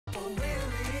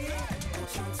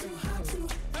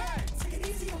Hey, take it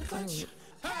easy on clutch.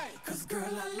 Hey, 'cause girl,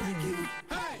 I like you.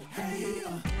 Hey,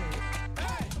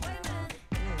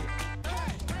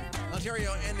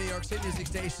 Ontario and New York City Music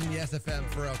Station, Yes FM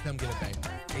for Come Get It Babe.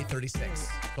 8:36.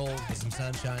 Cold with some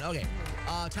sunshine. Okay.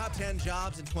 Top 10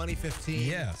 jobs in 2015.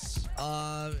 Yes.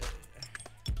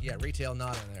 Yeah, retail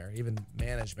not in there, even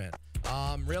management.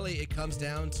 Really, it comes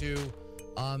down to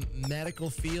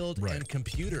medical field and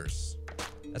computers.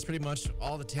 That's pretty much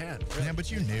all the 10. Really. Yeah, but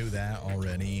you knew that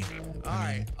already. All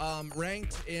right.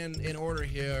 Ranked in order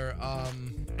here.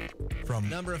 From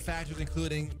number of factors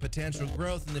including potential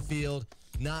growth in the field,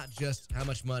 not just how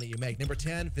much money you make. Number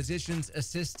 10, physician's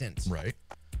assistant. Right.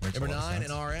 Makes Number a lot of 9,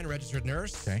 sense. an RN, registered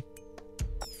nurse. Okay.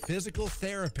 Physical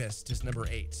therapist is number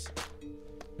 8.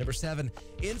 Number 7,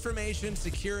 information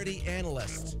security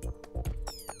analyst.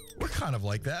 We're kind of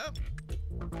like that.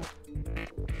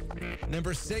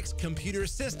 Number 6, computer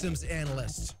systems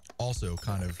analyst. Also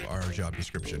kind of our job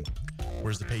description.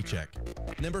 Where's the paycheck?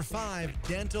 Number 5,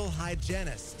 dental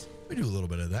hygienist. We do a little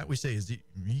bit of that. We say, you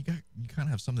kind of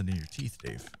have something in your teeth,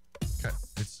 Dave.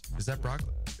 Is that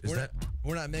broccoli?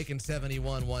 We're not making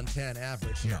 71, 110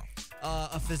 average here. No.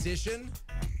 A physician,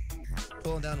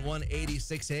 pulling down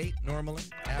 186.8 normally,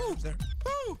 average there.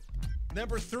 Woo!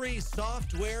 Number 3,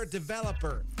 software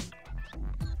developer.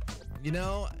 You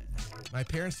know, my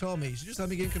parents told me, you should just let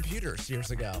me get computers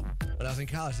years ago when I was in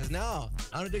college. I said, no,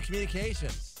 I want to do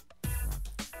communications.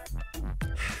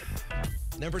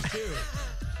 Number 2,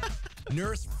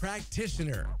 nurse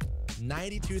practitioner,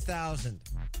 92,000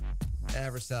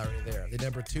 average salary there. The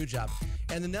number 2 job.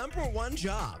 And the number 1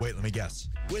 job. Wait, let me guess.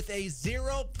 With a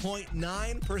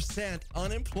 0.9%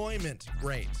 unemployment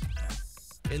rate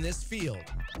in this field.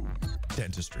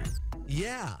 Dentistry.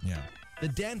 Yeah. Yeah. The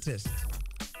dentist.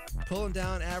 Pulling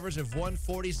down average of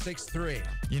 146.3.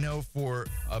 You know, for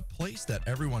a place that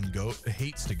everyone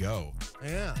hates to go.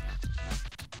 Yeah.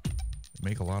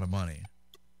 Make a lot of money.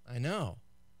 I know.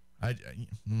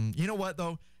 You know what,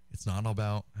 though? It's not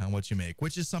about how much you make,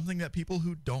 which is something that people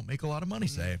who don't make a lot of money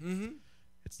say. Mm-hmm.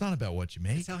 It's not about what you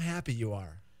make. It's how happy you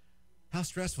are. How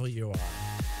stressful you are.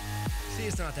 See,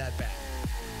 it's not that bad.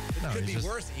 It could be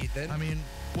worse, Ethan. I mean,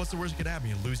 what's the worst that could happen?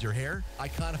 You lose your hair? I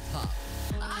kind of pop.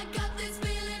 I got this.